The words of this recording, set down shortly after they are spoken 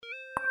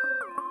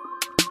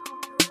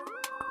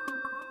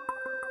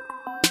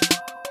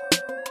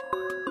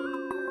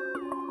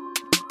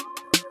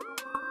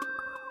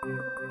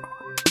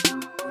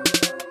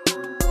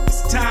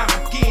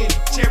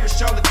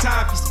cherish all the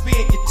time you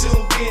spend, you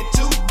tuned in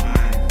to.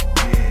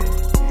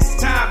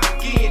 It's time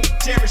again to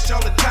cherish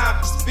all the time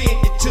you spend,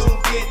 you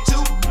tuned in to.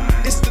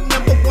 It's the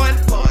number one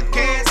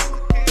podcast.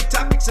 The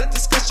topics of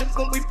discussion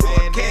when we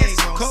broadcast.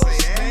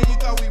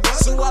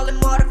 So all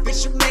them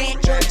artificial man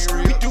jokes,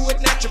 we do it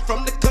natural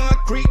from the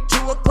concrete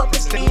to a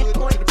public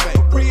standpoint.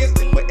 For real,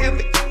 wherever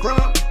you're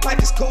from,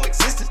 life is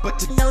coexistence, but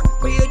to know the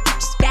real, you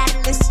just gotta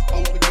listen.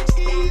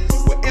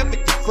 Wherever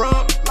you're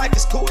from, life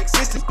is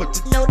coexistence, but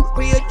to know the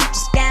real, you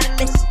just gotta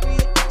listen.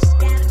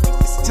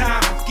 It's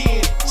time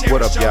again.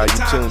 What up, y'all?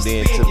 You tuned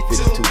in to the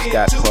 52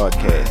 Scott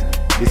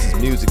Podcast. This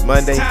is Music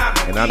Monday,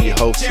 and I'm your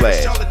host,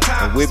 Slash.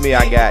 And with me,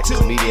 I got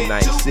Comedian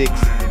 96,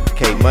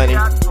 K Money,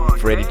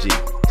 Freddie G.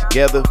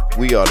 Together,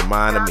 we are the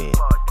Mind of Men.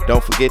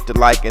 Don't forget to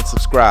like and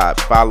subscribe.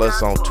 Follow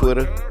us on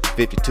Twitter,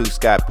 52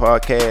 Scott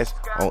Podcast,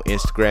 on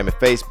Instagram and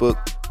Facebook,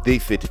 The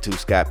 52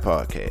 Scott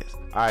Podcast.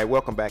 All right,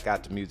 welcome back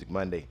out to Music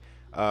Monday.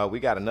 We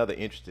got another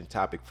interesting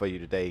topic for you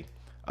today.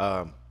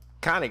 Kind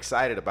of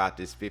excited about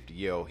this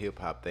 50-year-old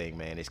hip-hop thing,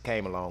 man. It's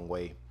came a long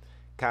way.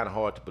 Kind of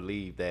hard to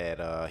believe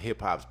that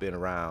hip-hop's been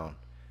around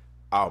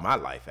all my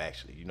life,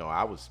 actually. You know,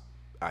 I was,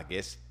 I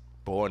guess,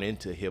 born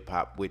into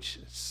hip-hop, which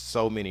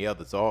so many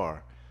others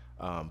are.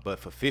 But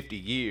for 50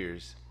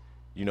 years,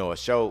 you know, a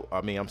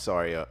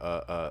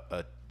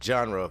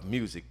genre of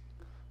music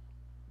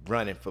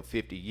running for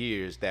 50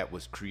 years that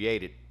was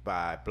created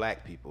by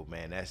black people,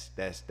 man,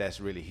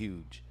 that's really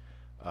huge.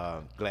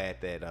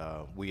 Glad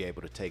that we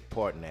able to take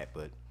part in that,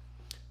 but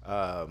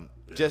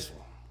just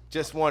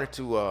wanted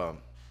to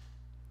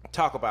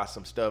talk about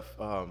some stuff.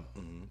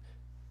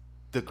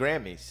 The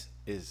Grammys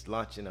is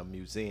launching a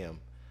museum,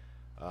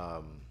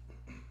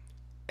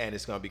 and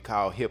it's going to be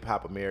called Hip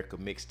Hop America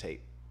Mixtape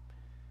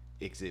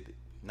Exhibit.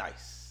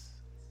 Nice.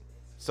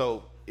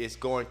 So it's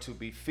going to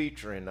be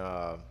featuring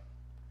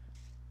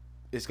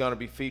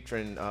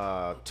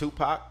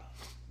Tupac,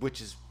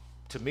 which is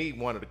to me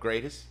one of the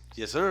greatest.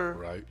 Yes, sir.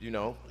 Right. You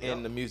know,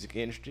 in the music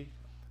industry.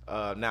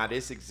 Now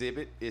this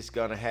exhibit is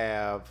gonna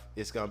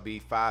be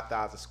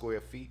 5,000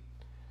 square feet,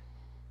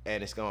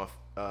 and it's gonna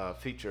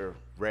feature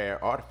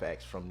rare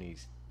artifacts from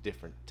these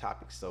different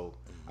topics. So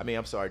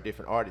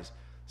different artists.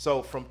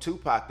 So from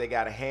Tupac, they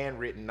got a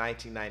handwritten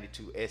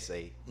 1992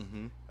 essay,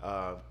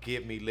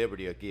 "Give Me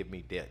Liberty or Give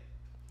Me Death."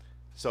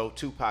 So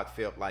Tupac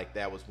felt like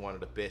that was one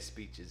of the best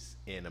speeches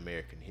in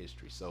American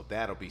history. So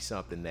that'll be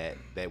something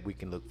that we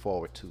can look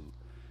forward to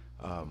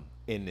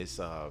in this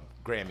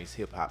Grammys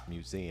Hip Hop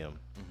Museum.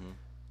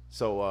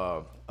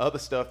 So other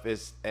stuff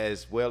is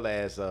as well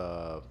as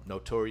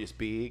Notorious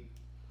Big.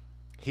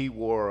 He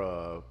wore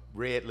a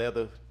red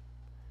leather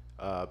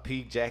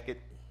pea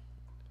jacket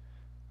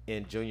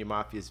in Junior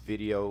Mafia's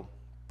video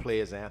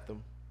Players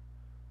Anthem.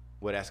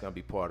 Well, that's going to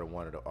be part of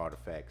one of the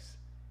artifacts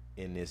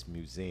in this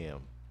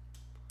museum.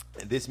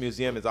 And this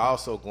museum is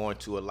also going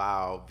to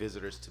allow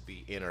visitors to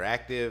be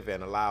interactive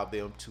and allow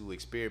them to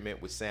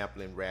experiment with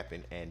sampling,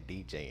 rapping, and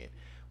DJing,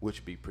 which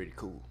would be pretty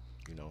cool,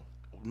 you know.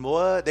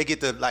 What? They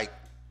get to, like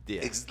they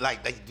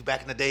do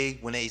back in the day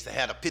when they used to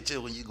have a picture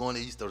when you go in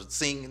there, you used to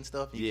sing and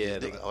stuff.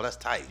 Oh, that's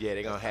tight. Yeah,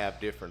 they're going to have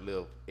different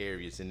little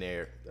areas in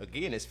there.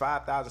 Again, it's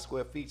 5,000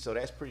 square feet, so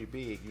that's pretty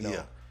big, you know.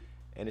 Yeah.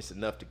 And it's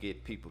enough to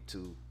get people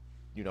to,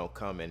 you know,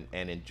 come and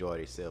enjoy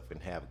themselves and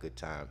have a good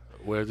time.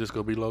 Where is this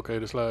going to be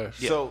located,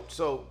 Slash? Yeah.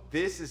 So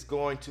this is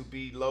going to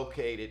be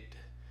located,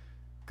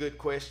 good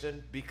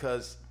question,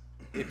 because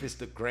if it's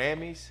the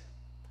Grammys,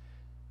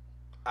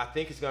 I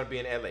think it's going to be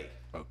in L.A.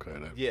 Okay.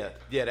 Yeah,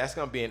 that's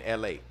going to be in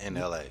L.A. In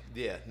L.A.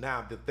 Yeah.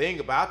 Now, the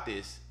thing about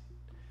this,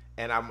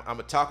 and I'm going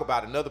to talk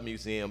about another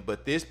museum,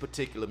 but this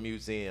particular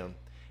museum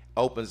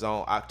opens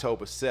on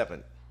October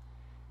 7th,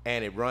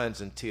 and it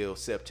runs until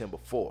September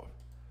 4th.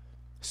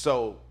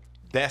 So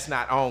that's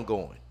not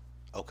ongoing.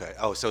 Okay.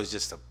 Oh, so it's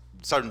just a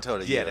certain time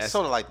of the year. That's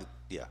sort of like,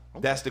 Okay.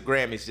 That's the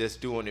Grammys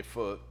just doing it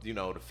for, you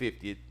know, the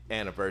 50th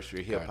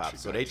anniversary of hip hop.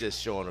 So they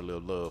just showing a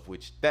little love,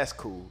 which that's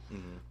cool.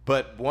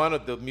 But one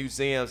of the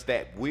museums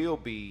that will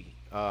be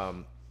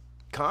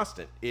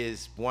constant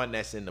is one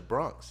that's in the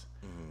Bronx.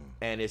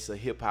 And it's a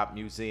hip hop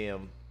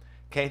museum.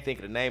 Can't think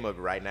of the name of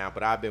it right now,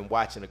 but I've been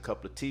watching a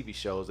couple of TV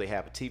shows. They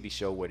have a TV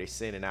show where they're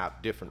sending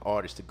out different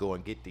artists to go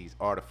and get these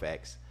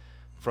artifacts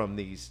from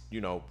these,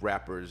 you know,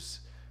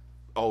 rappers,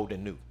 old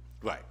and new.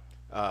 Right.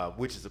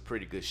 Which is a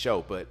pretty good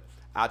show. But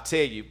I'll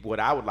tell you what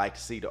I would like to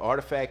see. The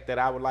artifact that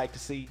I would like to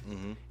see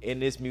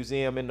in this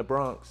museum in the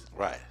Bronx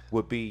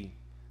would be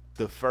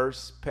the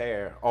first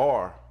pair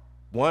or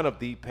one of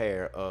the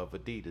pair of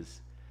Adidas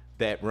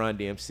that Run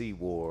DMC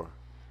wore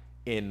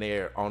on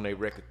their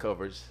record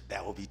covers.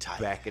 That would be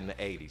tight. Back in the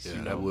 80s. Yeah, you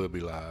know? that would be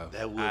live.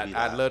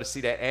 I'd love to see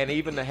that. And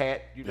even the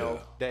hat, you know,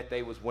 that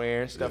they was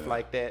wearing, stuff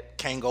like that.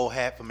 Kango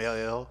hat from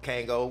LL.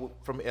 Kango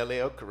from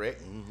LL,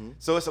 correct.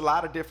 So it's a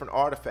lot of different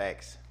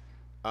artifacts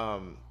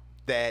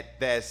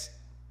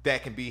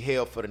that can be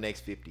held for the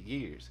next 50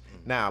 years.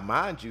 Now,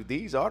 mind you,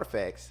 these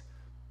artifacts,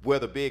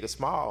 whether big or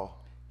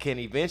small, can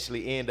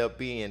eventually end up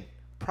being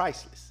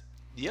priceless.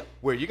 Yep.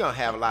 Where you're going to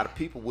have a lot of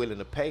people willing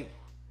to pay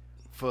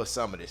for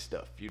some of this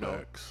stuff, you know.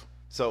 Facts.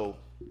 So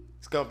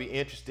it's gonna be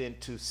interesting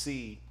to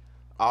see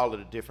all of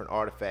the different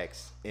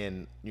artifacts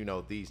in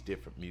these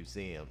different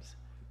museums.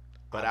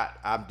 But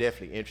I'm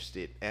definitely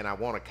interested, and I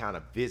want to kind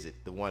of visit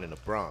the one in the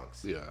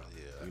Bronx. Yeah.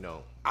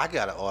 I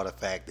got an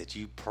artifact that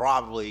you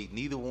probably,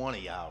 neither one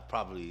of y'all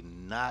probably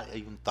not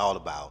even thought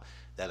about,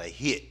 that a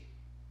hit.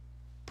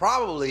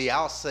 Probably,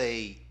 I'll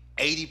say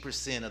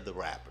 80% of the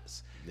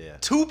rappers. Yeah.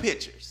 Two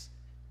pictures.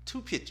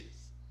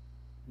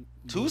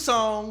 2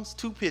 songs,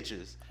 2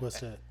 pictures. What's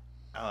that?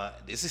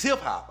 This is hip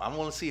hop. I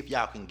want to see if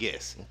y'all can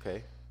guess.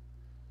 Okay.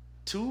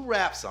 2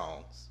 rap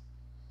songs,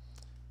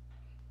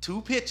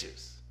 2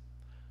 pictures.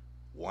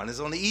 One is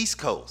on the East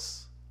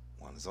Coast,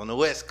 one is on the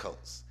West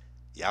Coast.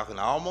 Y'all can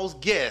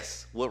almost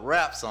guess what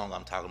rap song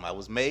I'm talking about. It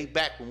was made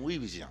back when we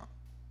was young.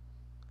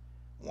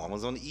 One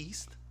was on the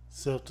East.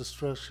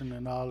 Self-destruction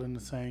and all in the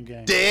same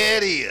game. There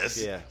it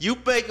is. Yeah. You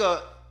make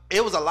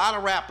it was a lot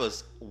of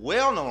rappers,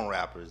 well-known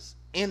rappers,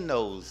 in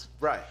those.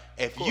 Right.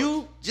 If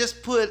you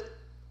just put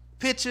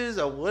pictures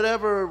or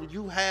whatever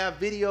you have,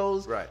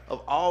 videos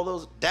of all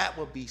those, that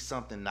would be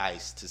something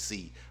nice to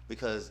see,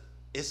 because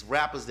it's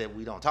rappers that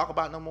we don't talk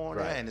about no more,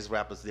 and it's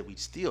rappers that we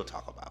still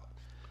talk about.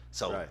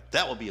 So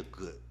that would be a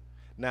good.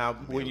 Now,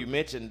 when you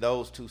mentioned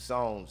those 2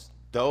 songs,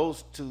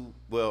 those 2,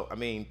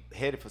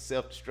 Headed for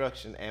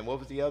Self-Destruction, and what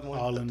was the other one?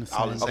 All in the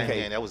same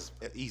game. That was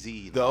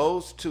easy.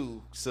 Those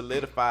 2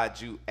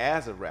 solidified you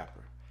as a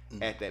rapper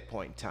at that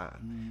point in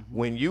time.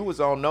 When you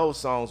was on those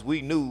songs,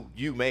 we knew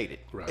you made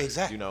it. Right.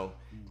 Exactly.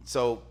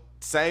 So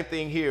same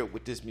thing here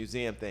with this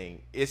museum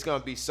thing. It's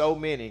gonna be so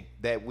many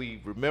that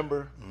we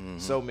remember,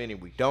 so many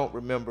we don't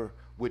remember,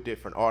 with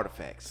different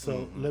artifacts.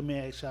 So let me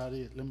ask y'all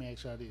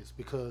this,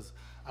 because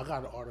I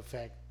got an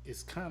artifact.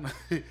 It's kind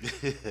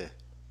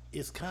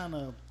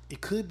of,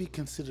 it could be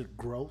considered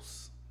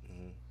gross.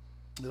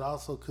 It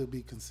also could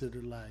be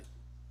considered like,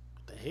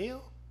 what the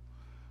hell?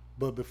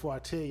 But before I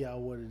tell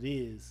y'all what it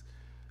is,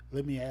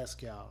 let me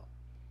ask y'all,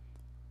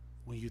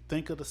 when you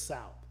think of the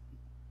South,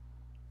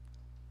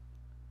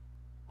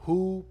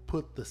 who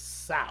put the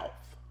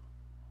South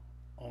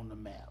on the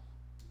map?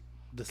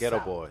 The Ghetto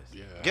South. Boys.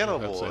 Yeah. Ghetto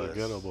I'd say the Boys.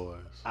 Ghetto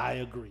Boys. I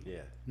agree. Yeah.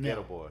 Now,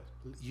 Ghetto Boys.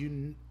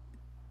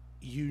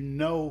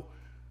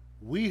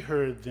 We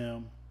heard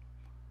them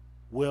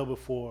well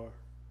before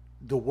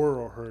the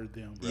world heard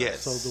them. Right?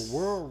 Yes. So the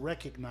world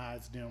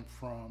recognized them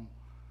from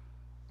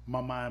My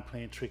Mind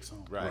Playing Tricks on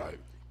Me. Right.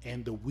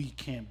 And the We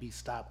Can't Be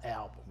Stopped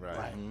album.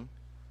 Right.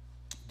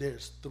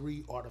 There's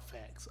 3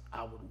 artifacts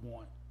I would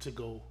want to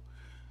go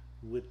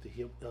with the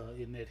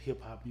in that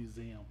hip hop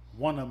museum.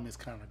 One of them is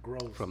kind of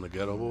gross. From the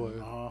Ghetto Boys?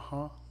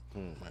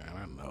 Man,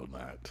 I know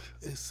not.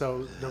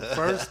 So the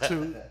first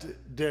 2,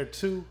 there are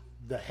 2,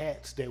 the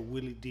hats that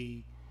Willie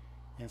D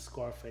and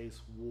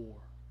Scarface wore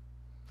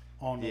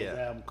on the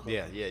album cover.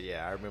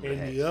 Yeah. I remember And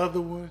that. the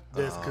other one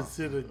that's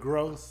considered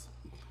gross,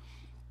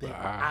 that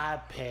eye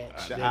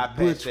patch The eye that patch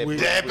Butch that Willie.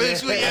 That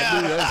bitch,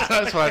 yeah.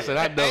 That's why I said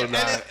I know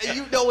not.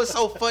 And it's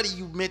so funny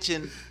you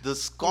mentioned the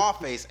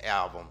Scarface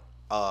album.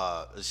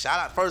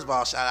 First of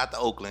all, shout out to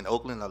Oakland.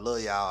 Oakland, I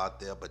love y'all out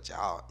there, but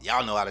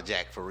y'all know how to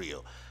jack for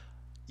real.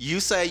 You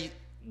say,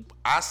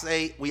 I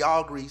say, we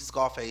all agree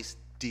Scarface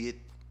did.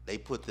 They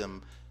put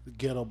them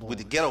Ghetto Boys. with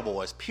the Ghetto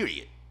Boys,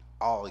 period,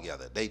 all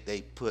together.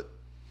 They put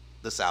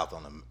the South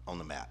on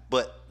the map.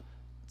 But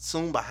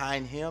soon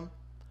behind him,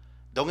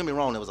 don't get me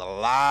wrong, there was a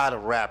lot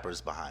of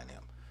rappers behind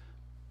him.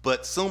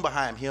 But soon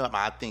behind him,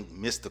 I think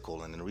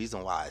Mystical, and the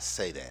reason why I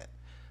say that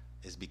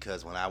is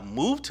because when I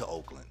moved to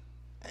Oakland,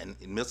 and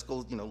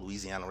Mystical,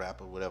 Louisiana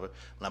rapper, whatever.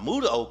 When I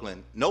moved to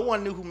Oakland, no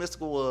one knew who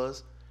Mystical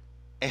was,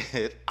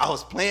 and I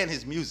was playing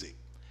his music.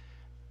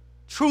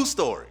 True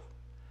story.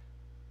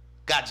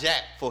 Got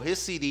jacked for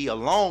his CD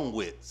along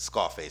with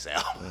Scarface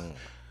album.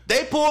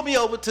 They pulled me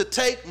over to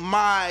take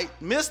my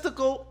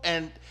Mystical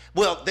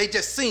they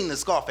just seen the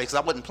Scarface. I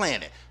wasn't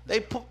playing it.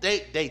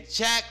 They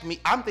jacked me.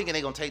 I'm thinking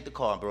they gonna take the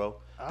car, bro.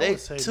 They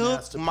would say took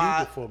Master my.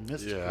 P before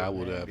Mystical. Yeah, I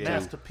would have too.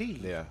 Master P.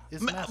 Yeah.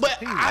 It's Master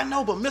But P. I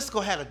know, but Mystical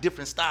had a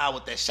different style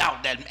with that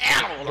shout, that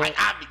animal.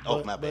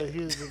 My But bad.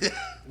 here's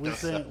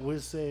we're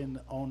saying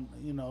on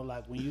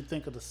like when you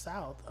think of the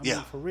South, I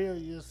mean, for real,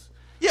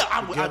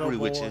 I Ghetto agree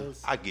with you.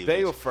 Boys. I give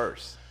They it. were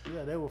first.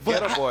 Yeah, they were.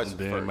 Ghetto Boys And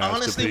were then first. Master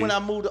Honestly, P. when I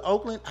moved to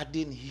Oakland, I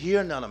didn't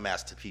hear none of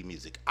Master P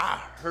music. I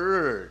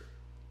heard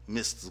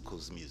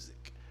Mystical's music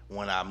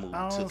when I moved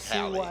I to don't see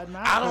Cali. why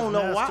not. I don't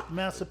know why.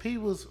 Master P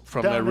was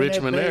From down that in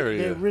Richmond Bay,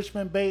 area. that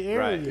Richmond Bay area.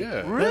 Right. Yeah.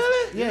 That's-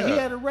 Really? Yeah, he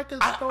Yeah. had a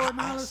record store and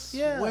all I this.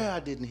 swear Yeah.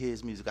 I didn't hear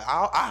his music.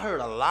 I heard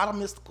a lot of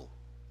Mystical.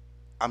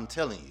 I'm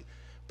telling you.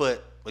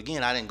 But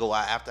again, I didn't go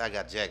out after I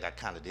got jacked. I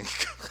kind of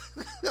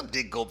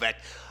didn't go back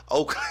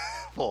Oakland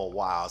for a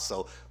while.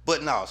 So,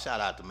 but no, shout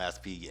out to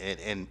Master P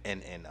and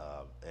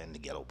the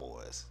Ghetto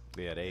Boys.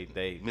 Yeah,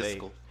 they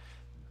Mystical.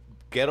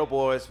 Ghetto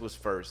Boys was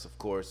first, of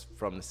course,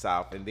 from the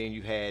South, and then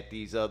you had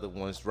these other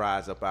ones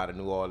rise up out of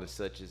New Orleans,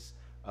 such as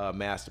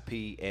Master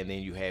P, and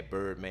then you had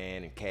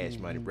Birdman and Cash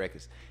Money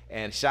Records.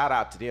 And shout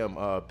out to them.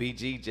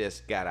 BG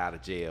just got out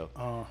of jail.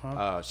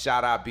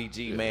 Shout out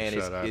BG, man.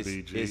 shout out It's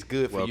BG. it's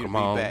good for you to Welcome be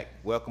home. back.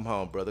 Welcome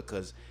home, brother.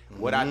 Because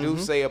what I do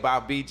say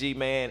about BG,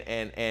 man,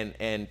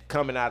 and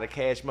coming out of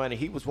Cash Money,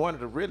 he was one of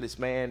the realest,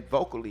 man,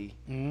 vocally.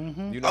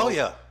 You know, Oh,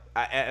 yeah.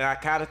 And I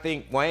kind of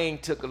think Wayne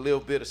took a little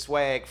bit of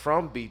swag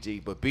from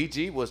BG, but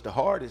BG was the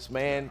hardest,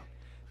 man,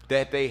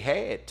 that they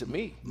had to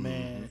me.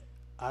 Man,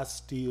 I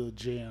still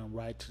jam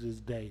right to this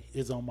day.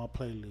 It's on my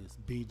playlist.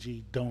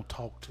 BG, Don't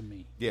Talk to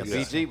Me. Yeah,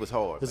 BG was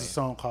hard, There's man. a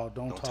song called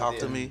Don't Talk Talk to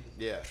to me.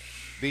 Yeah,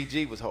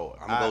 BG was hard.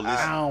 I'm gonna go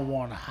listen. I don't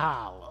want to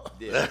holler.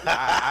 Yeah,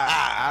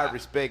 I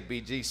respect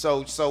BG.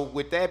 So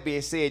with that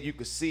being said, you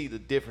can see the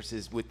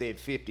differences within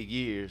 50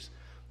 years.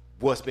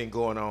 What's been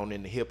going on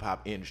in the hip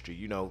hop industry?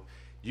 You know,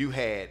 you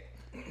had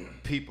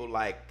people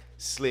like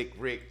Slick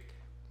Rick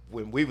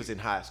when we was in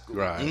high school.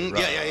 Right.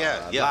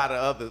 Yeah. A lot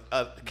of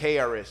other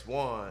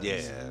KRS-Ones.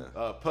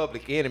 Yeah.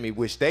 Public Enemy,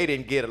 which they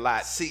didn't get a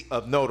lot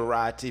of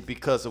notoriety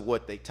because of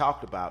what they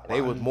talked about. They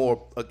was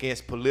more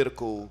against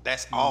political.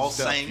 That's all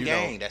stuff, same you know.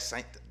 gang. That's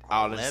same.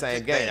 All in the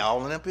same game.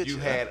 All in that picture. You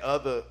had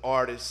other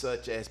artists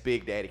such as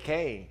Big Daddy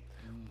Kane,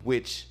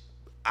 which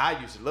I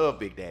used to love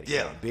Big Daddy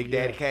Yeah. Kane. Big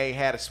Daddy Kane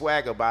had a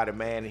swagger about it,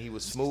 man, and he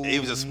was smooth. He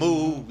was a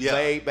smooth,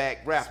 laid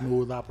back rapper.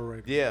 Smooth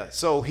operator. Yeah,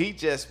 so he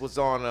just was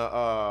on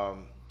a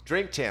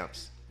Drink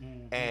Champs,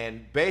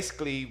 and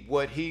basically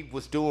what he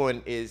was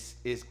doing is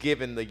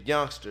giving the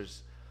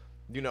youngsters,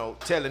 you know,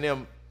 telling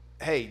them,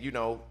 hey, you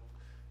know,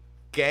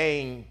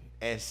 gain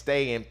and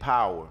stay in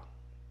power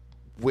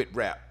with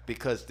rap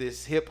because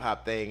this hip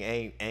hop thing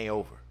ain't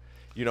over,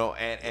 you know.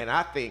 And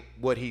I think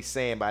what he's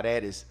saying by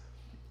that is,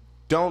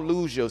 don't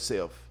lose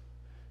yourself,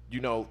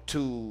 you know,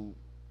 to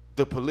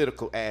the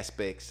political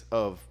aspects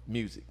of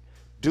music.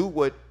 Do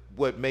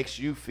what makes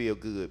you feel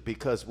good,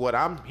 because what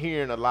I'm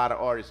hearing a lot of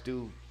artists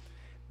do,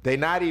 they're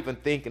not even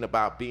thinking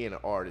about being an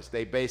artist.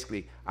 They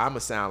basically, I'ma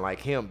sound like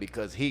him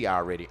because he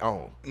already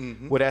owned.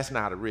 Well, that's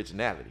not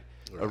originality.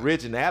 Right.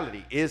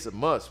 Originality is a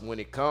must when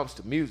it comes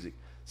to music.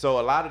 So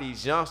a lot of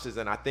these youngsters,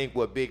 and I think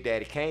what Big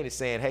Daddy Kane is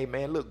saying, hey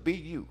man, look, be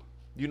you.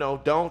 You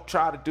know, don't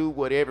try to do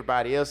what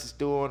everybody else is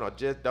doing, or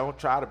just don't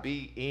try to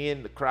be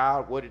in the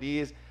crowd, what it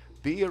is.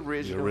 Be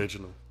original. Be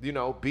original. You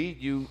know, be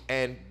you.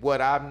 And what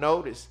I've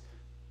noticed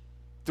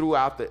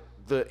throughout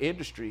the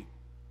industry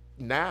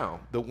now,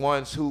 the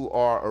ones who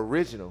are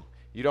original,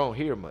 you don't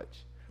hear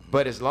much.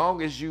 But as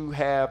long as you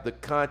have the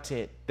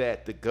content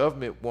that the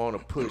government want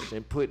to push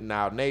and put in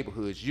our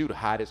neighborhoods, you the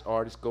hottest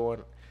artist going.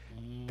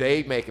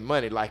 They making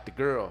money, like the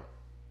girl.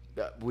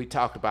 We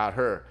talked about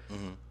her.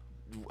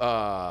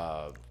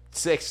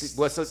 Sexy.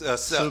 What's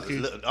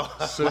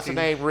her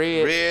name?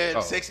 Red. Red,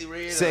 Oh. Sexy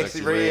Red.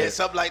 Sexy Red.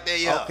 Something like that,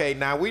 yeah. Okay,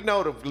 now we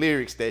know the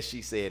lyrics that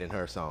she said in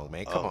her song,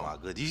 man. Come Oh, on. my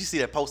goodness. Did you see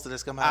that poster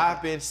that's come out?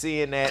 I've been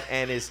seeing that,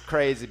 and it's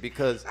crazy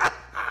because,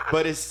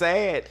 but it's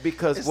sad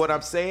because what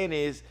I'm saying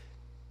is,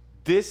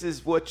 this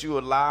is what you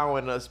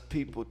allowing us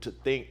people to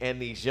think,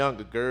 and these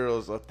younger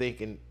girls are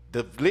thinking.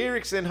 The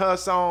lyrics in her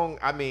song,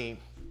 I mean,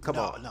 come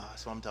on. No,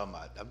 that's what I'm talking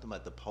about. I'm talking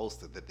about the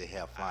poster that they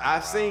have flying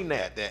I've around. seen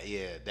that.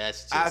 Yeah,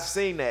 that's just. I've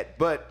seen that,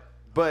 but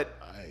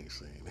I ain't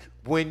seen it.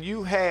 when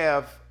you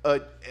have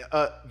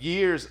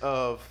years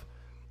of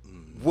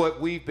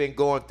what we've been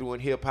going through in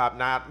hip hop,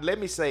 now let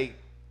me say,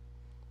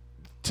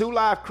 2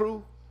 Live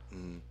Crew,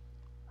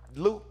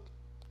 Luke,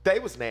 they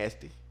was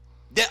nasty.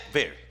 Yeah,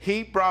 very.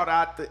 He brought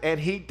out and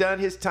he done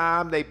his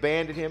time. They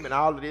banded him and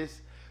all of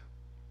this,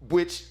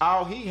 which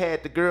all he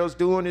had the girls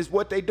doing is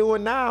what they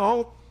doing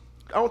now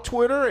on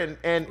Twitter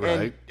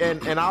Right.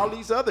 and all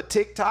these other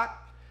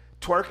TikTok,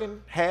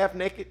 twerking half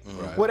naked.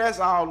 Right. Well, that's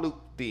all Luke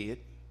did.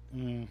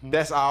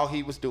 That's all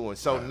he was doing.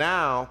 So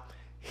now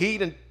he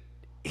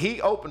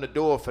opened the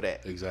door for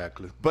that.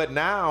 Exactly. But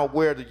now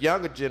where the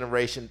younger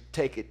generation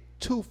take it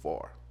too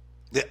far.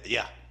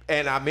 Yeah.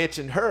 And I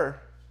mentioned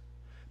her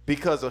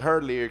because of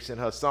her lyrics in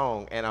her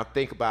song, and I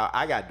think about,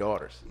 I got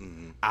daughters.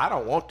 I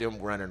don't want them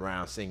running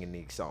around singing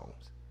these songs.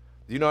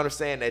 You know what I'm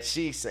saying? That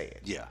she's saying.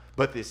 Yeah.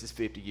 But this is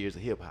 50 years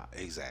of hip hop.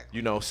 Exactly.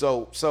 You know,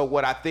 so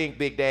what I think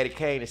Big Daddy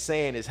Kane is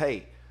saying is,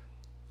 hey,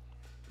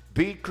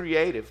 be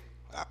creative,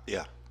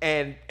 Yeah.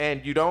 and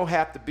you don't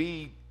have to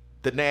be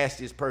the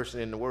nastiest person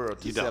in the world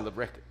to You sell don't. a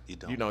record. You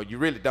don't. You know, you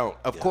really don't.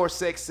 Of course,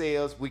 sex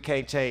sells. We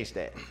can't change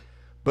that.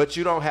 But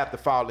you don't have to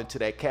fall into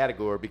that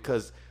category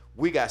because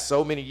we got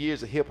so many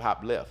years of hip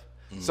hop left.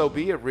 So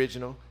be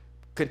original,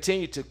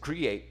 continue to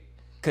create,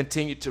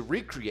 continue to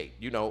recreate,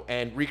 you know,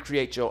 and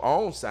recreate your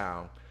own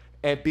sound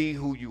and be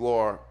who you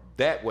are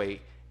that way.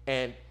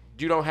 And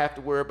you don't have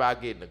to worry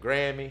about getting a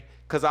Grammy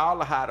because all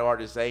the hot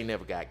artists ain't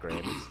never got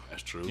Grammys.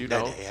 That's true. You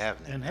That know, they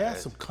have now. And have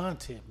some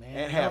content, man.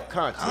 and have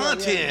content.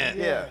 Content.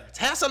 Yeah.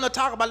 Have something to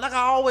talk about. Like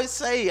I always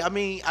say. I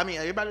mean,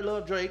 everybody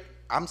love Drake.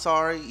 I'm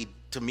sorry.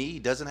 To me, he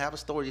doesn't have a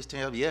story to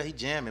tell. Yeah, he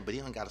jamming, but he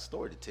don't got a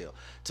story to tell.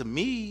 To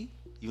me,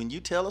 when you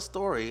tell a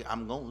story,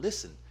 I'm gonna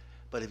listen.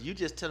 But if you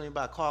just tell me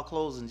about car,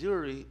 clothes, and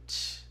jewelry,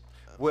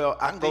 Well,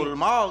 I can go to the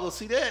mall go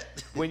see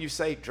that. when you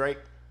say Drake,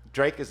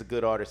 Drake is a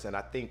good artist, and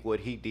I think what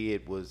he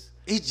did was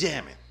He's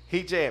jamming.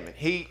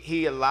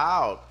 He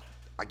allowed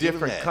I give him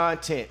different that.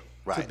 content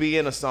to Right. be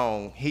in a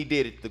song. He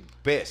did it the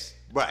best.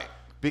 Right.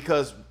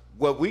 Because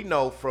what we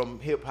know from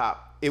hip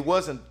hop, it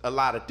wasn't a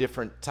lot of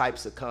different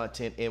types of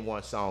content in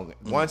one song.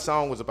 One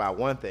song was about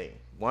one thing,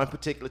 one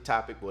particular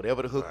topic,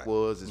 whatever the hook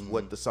was is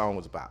what the song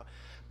was about.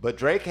 But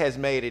Drake has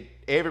made it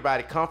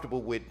everybody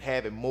comfortable with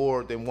having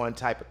more than one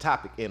type of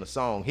topic in a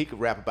song. He could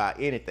rap about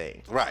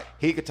anything. Right.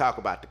 He could talk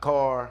about the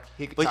car.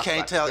 He could But talk he can't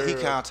about tell. the He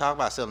girl. can't talk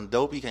about selling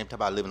dope. He can't talk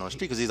about living on the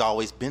street because he's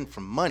always been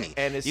from money.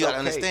 And it's you gotta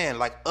okay. understand,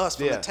 like us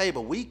from Yeah. the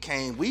table, we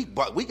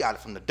got it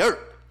from the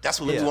dirt. That's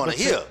what we Yeah. want to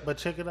hear. But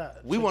check it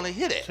out. We wanna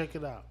hear that. Check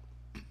it out,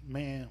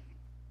 man.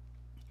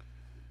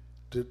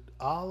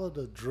 All of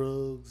the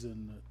drugs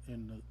and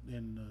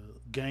the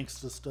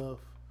gangster stuff.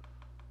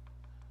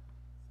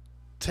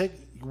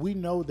 We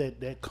know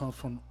that come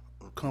from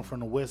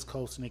the West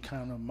Coast, and it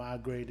kind of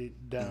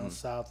migrated down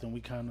south, and we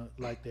kind of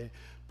like that.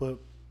 But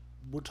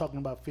we're talking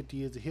about 50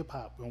 years of hip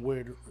hop,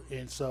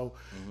 and so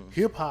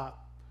hip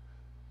hop,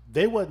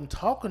 they wasn't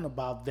talking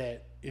about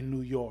that in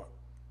New York.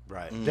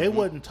 Right. They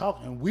wasn't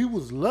talking. We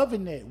was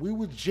loving that. We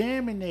was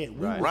jamming that.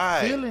 We was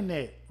Right. feeling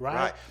that. Right.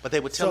 Right. But they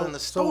were telling the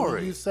So when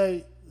story. you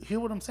say, hear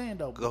what I'm saying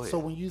though. Go ahead. So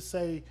when you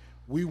say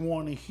we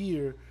want to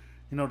hear,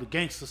 the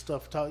gangster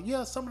stuff talk.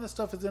 Yeah, some of the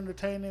stuff is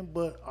entertaining,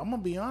 but I'm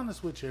gonna be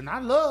honest with you, and I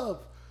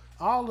love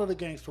all of the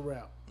gangster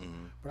rap,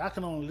 but I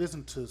can only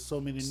listen to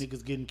so many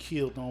niggas getting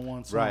killed on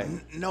one song. Right.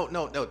 No.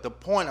 The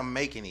point I'm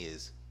making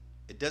is,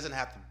 it doesn't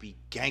have to be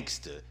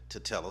gangster to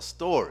tell a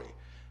story.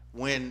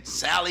 When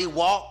Sally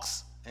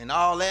walks and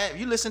all that, if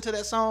you listen to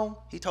that song,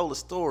 he told a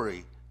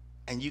story,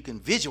 and you can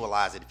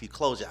visualize it if you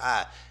close your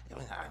eye.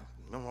 I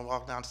remember I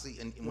walked down to see,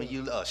 and when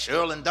you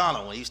Cheryl and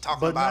Donna, when he was talking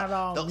But about not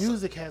all those-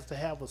 music has to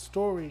have a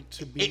story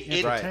to be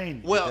It-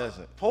 entertaining. Well,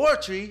 doesn't.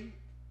 poetry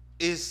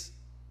is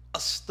a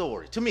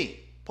story to me.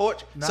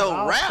 Poetry. Not So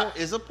all rap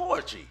is a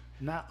poetry.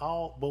 Not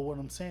all, but what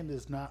I'm saying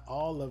is not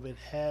all of it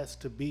has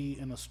to be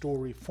in a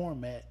story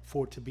format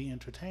for it to be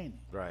entertaining.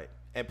 Right.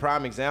 And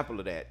prime example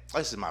of that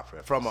This is my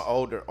preference. from an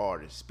older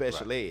artist,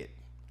 Special Ed.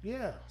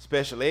 Yeah.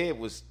 Special Ed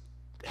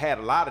had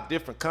a lot of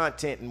different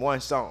content in one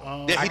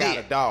song. Yeah, I he got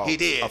did. a dog. He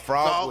did. A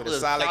frog with a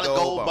solid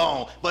gold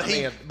bone. But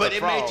A it frog.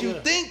 made you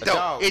think A though.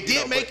 dog, It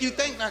did make but- you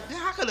think. Like,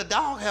 how could a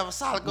dog have a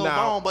solid gold No.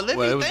 bone? But let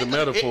Well, me it was think. the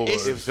metaphor.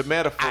 It's- It was the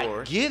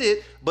metaphor. I get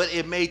it, but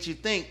it made you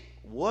think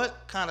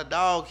what kind of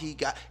dog he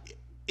got.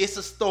 It's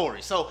a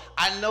story, so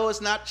I know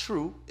it's not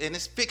true, and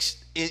it's fiction.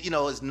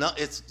 It's not.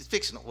 It's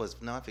fictional. Was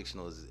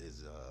non-fictional is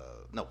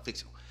no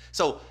fictional.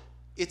 So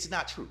it's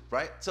not true,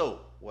 right? So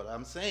what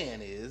I'm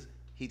saying is,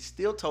 he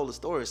still told the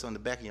story. So in the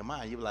back of your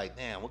mind, you were like,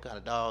 damn, what kind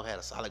of dog had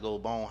a solid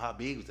gold bone? How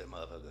big was that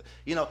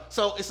motherfucker?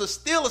 So it's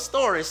still a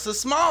story. It's a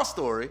small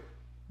story,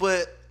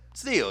 but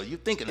still, you're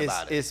thinking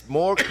about it. It's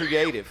more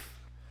creative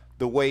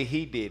the way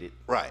he did it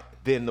Right.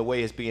 than the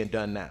way it's being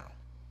done now.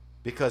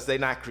 Because they're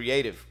not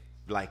creative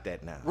like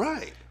that now.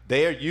 Right.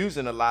 They're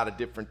using a lot of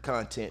different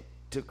content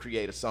to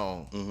create a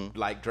song Mm-hmm.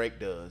 like Drake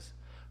does.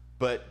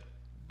 But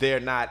they're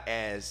not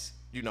as,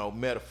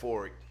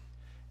 metaphoric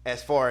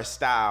as far as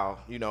style,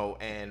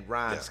 and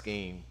rhyme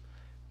scheme.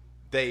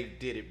 They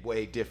did it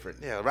way different.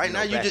 Yeah. Right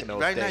now, back in those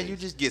now days. you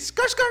just get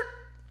skirt.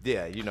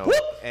 Yeah, Whoop!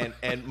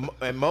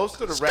 and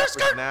most of the Skirt, rappers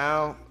skirt.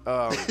 now,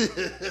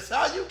 That's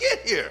how you get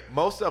here.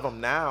 most of them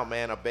now,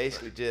 man, are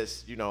basically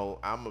just, I'm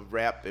gonna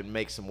rap and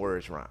make some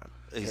words rhyme.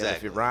 And Exactly.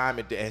 if you rhyme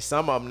it, and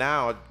some of them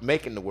now are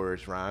making the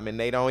words rhyme, and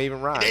they don't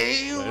even rhyme.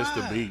 Damn. Well, it's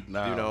the right. beat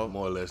now, You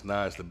more or less.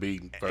 Now it's the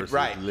beat versus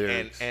Right. the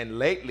lyrics. And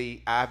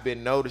lately, I've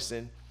been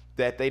noticing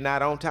that they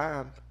not on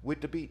time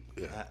with the beat.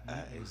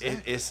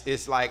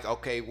 It's like,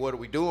 okay, what are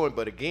we doing?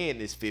 But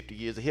again, it's 50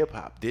 years of hip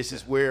hop. This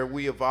is where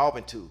we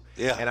evolving to.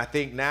 Yeah. And I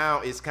think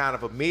now it's kind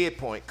of a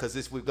midpoint, because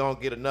if we're gonna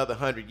get another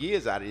 100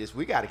 years out of this,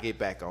 we got to get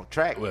back on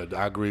track. Well,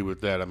 I agree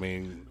with that. I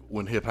mean,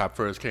 when hip hop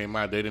first came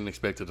out, they didn't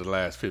expect it to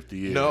last 50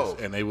 years. No.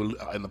 And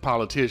the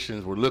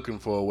politicians were looking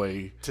for a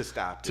way To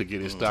stop to it.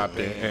 get it stopped.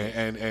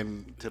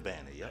 And To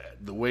ban it, yeah.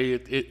 the way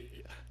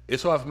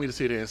it's hard for me to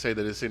sit there and say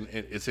that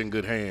it's in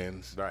good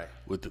hands. Right.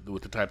 With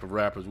the type of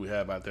rappers we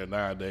have out there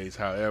nowadays.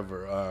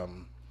 However,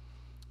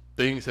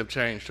 things have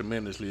changed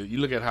tremendously. You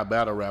look at how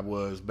battle rap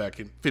was back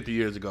in 50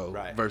 years ago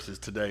Right. versus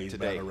today's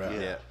Today, battle rap.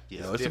 yeah. You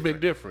It's know, it's a big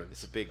different. difference.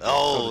 It's a big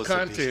Oh, So the it's a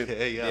big-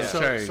 content yeah. has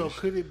So changed.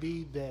 could it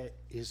be that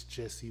it's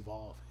just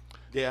evolving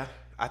Yeah,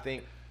 I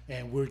think,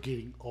 and we're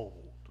getting old?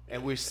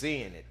 and we're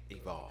seeing it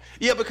evolve.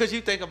 Yeah, because you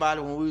think about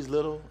it when we was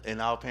little,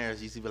 and our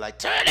parents used to be like,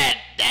 turn that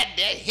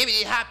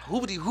hippity hop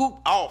hoopity hoop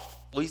off.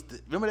 We used to,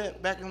 remember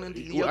that back in the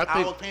day? Well, I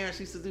think- Our parents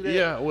used to do that.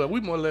 Yeah, well, we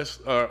more or less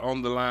are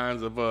on the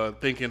lines of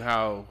thinking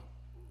how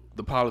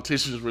the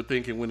politicians were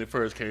thinking when it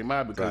first came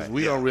out, because Right.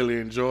 we don't really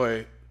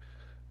enjoy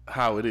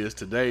how it is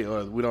today,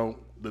 or we don't.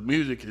 The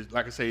music is,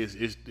 like I say,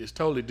 is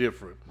totally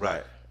different.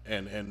 Right.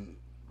 And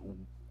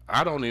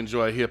I don't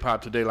enjoy hip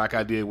hop today like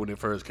I did when it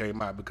first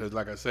came out, because,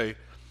 like I say,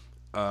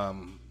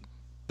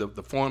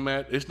 the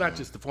format. It's not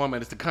just the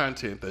format; it's the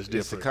content that's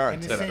different. content.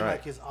 And it That's seems right.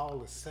 like it's all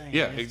the same.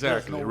 Yeah, There's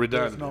exactly. there's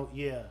Redundant.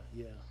 yeah.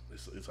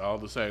 It's all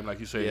the same, like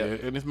you said.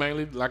 Yep. And it's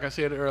mainly, like I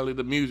said earlier,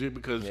 the music,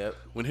 because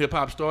when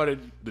hip-hop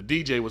started, the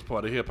DJ was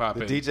part of hip-hop.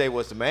 The DJ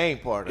was the main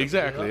part of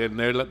exactly, it. and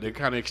they're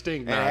kind of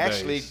extinct and nowadays.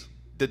 Actually,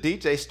 the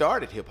DJ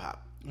started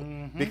hip-hop.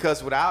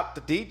 Because without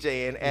the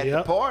DJing at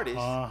the parties,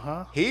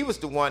 he was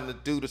the one to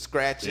do the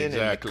scratching and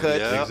the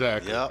cuts.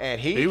 Exactly.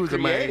 And he was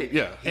created,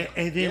 the main.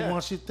 And then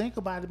once you think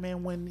about it,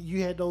 man, when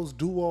you had those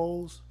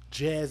duos,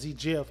 Jazzy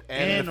Jeff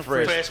and the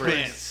Fresh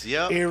Prince.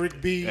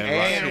 Eric B.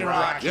 and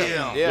Rock.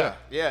 Yeah.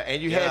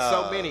 And you had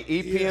so many.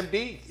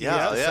 EPMD.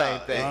 Yeah.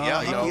 Same thing.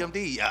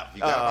 EPMD. Yeah. You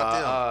got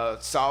about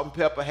them. Salt and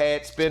Pepper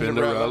had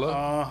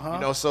Spinderella. You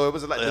know, so it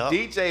was like the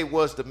DJ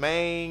was the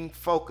main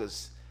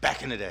focus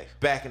back in the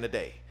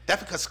day.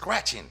 That's because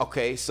scratching.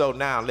 Okay, so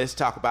now let's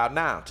talk about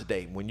now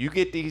today. When you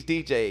get these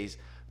DJs,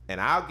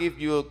 and I'll give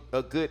you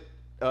a good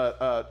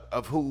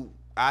of who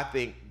I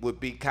think would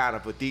be kind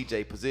of a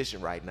DJ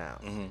position right now.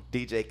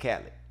 DJ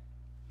Khaled.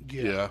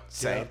 Yeah.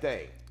 Same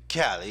thing.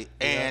 Khaled.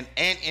 And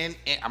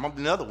I'm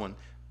another one,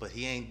 but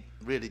he ain't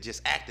really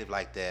just active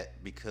like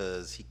that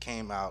because he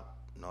came out,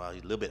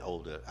 he's a little bit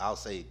older. I'll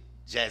say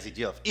Jazzy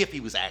Jeff, if he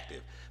was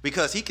active.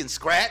 Because he can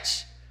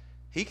scratch.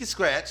 He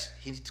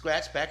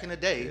scratched back in the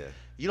day. Yeah.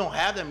 You don't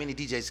have that many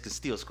DJs that can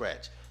still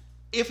scratch.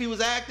 If he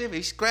was active,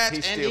 he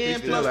scratched. He's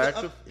still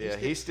active.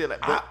 He's still.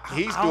 But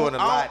he's doing a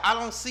lot. I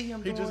don't see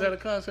him. He just had a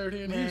concert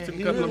here in Houston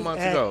a couple of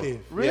months ago.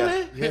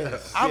 Really?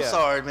 Yes. I'm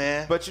sorry,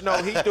 man. But he's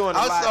doing a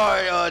lot. I'm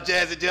sorry,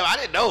 Jazzy Jeff. I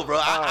didn't know, bro.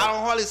 I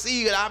don't hardly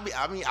see it.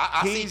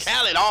 I see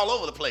Khaled all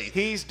over the place.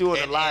 He's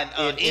doing a lot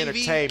in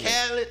entertainment.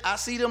 Khaled, I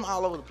see them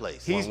all over the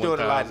place. He's doing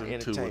a lot in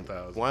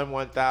entertainment.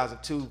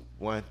 1,000, 2,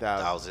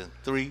 1,000,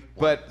 3.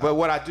 But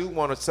what I do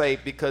want to say,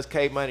 because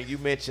K Money, you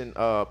mentioned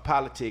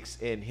politics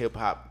in hip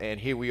hop, and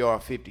here we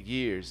are 50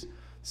 years.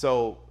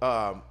 So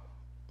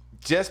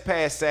just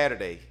past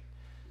Saturday,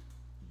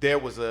 there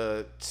was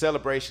a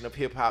celebration of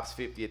hip hop's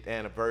 50th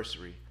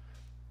anniversary,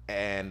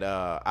 and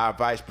our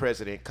Vice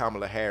President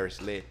Kamala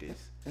Harris led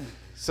this.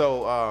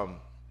 So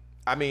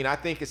I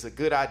think it's a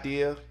good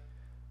idea,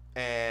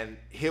 and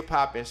hip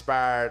hop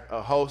inspired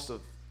a host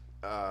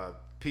of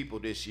people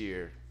this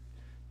year.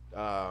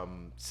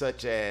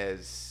 Such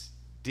as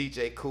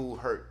DJ Kool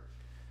Herc,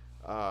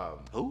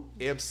 who?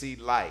 MC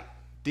Light,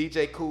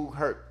 DJ Kool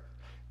Herc.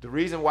 The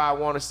reason why I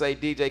want to say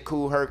DJ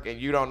Kool Herc and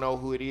you don't know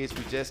who it is,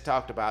 we just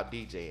talked about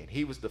DJing.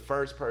 He was the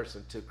first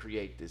person to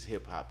create this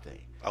hip hop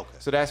thing. Okay.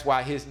 So that's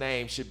why his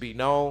name should be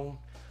known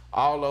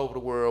all over the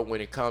world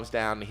when it comes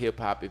down to hip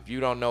hop. If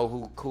you don't know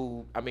who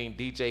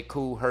DJ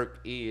Kool Herc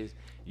is,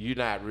 you're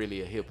not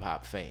really a hip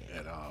hop fan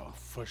at all.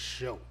 For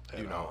sure.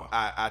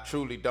 I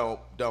truly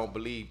don't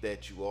believe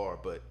that you are.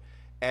 But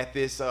at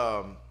this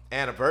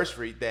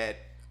anniversary that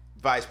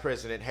Vice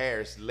President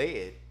Harris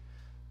led,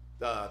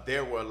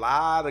 there were a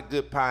lot of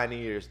good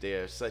pioneers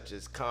there, such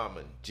as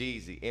Common,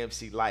 Jeezy,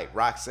 MC Light,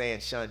 Roxanne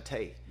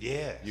Shante.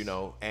 Yes.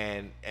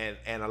 And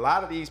a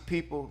lot of these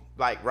people,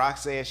 like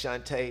Roxanne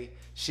Shante,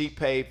 she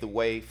paved the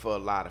way for a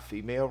lot of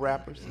female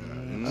rappers.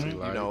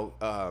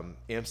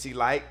 MC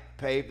Light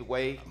paved the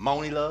way.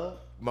 Moni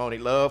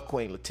Love,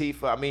 Queen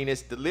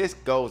Latifah. The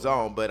list goes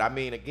on, but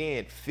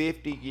again,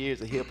 50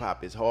 years of hip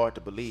hop is hard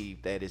to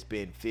believe that it's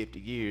been 50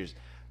 years,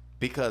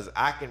 because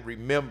I can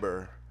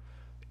remember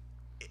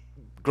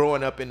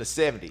growing up in the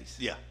 70s.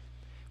 Yeah.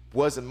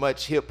 Wasn't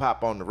much hip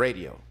hop on the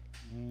radio.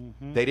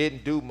 They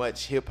didn't do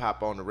much hip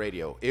hop on the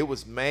radio. It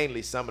was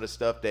mainly some of the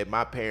stuff that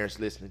my parents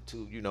listened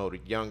to, the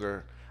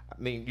younger,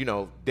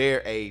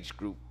 their age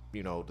group,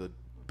 the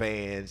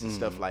bands and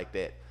stuff like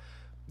that.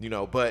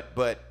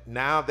 But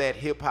now that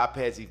hip hop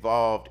has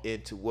evolved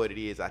into what it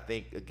is, I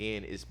think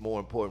again it's more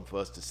important for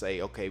us to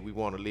say, okay, we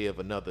want to live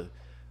another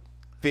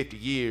 50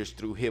 years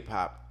through hip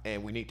hop,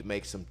 and we need to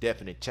make some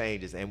definite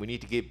changes, and we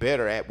need to get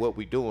better at what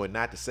we're doing.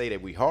 Not to say that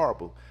we're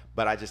horrible,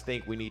 but I just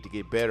think we need to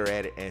get better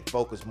at it and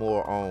focus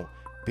more on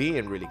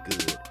being really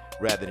good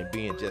rather than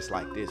being just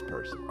like this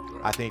person.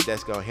 I think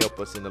that's gonna help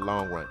us in the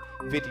long run.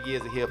 50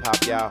 years of hip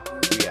hop, y'all.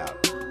 We out.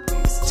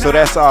 So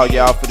that's all,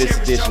 y'all, for this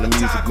edition of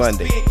Music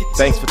Monday.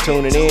 Thanks for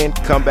tuning in.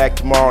 Come back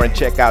tomorrow and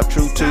check out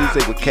True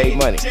Tuesday with K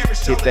Money.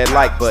 Hit that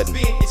like button,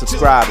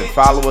 subscribe, and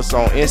follow us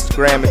on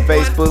Instagram and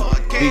Facebook,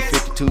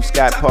 B52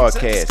 Scott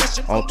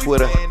Podcast, on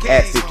Twitter,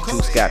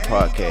 @52 Scott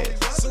Podcast.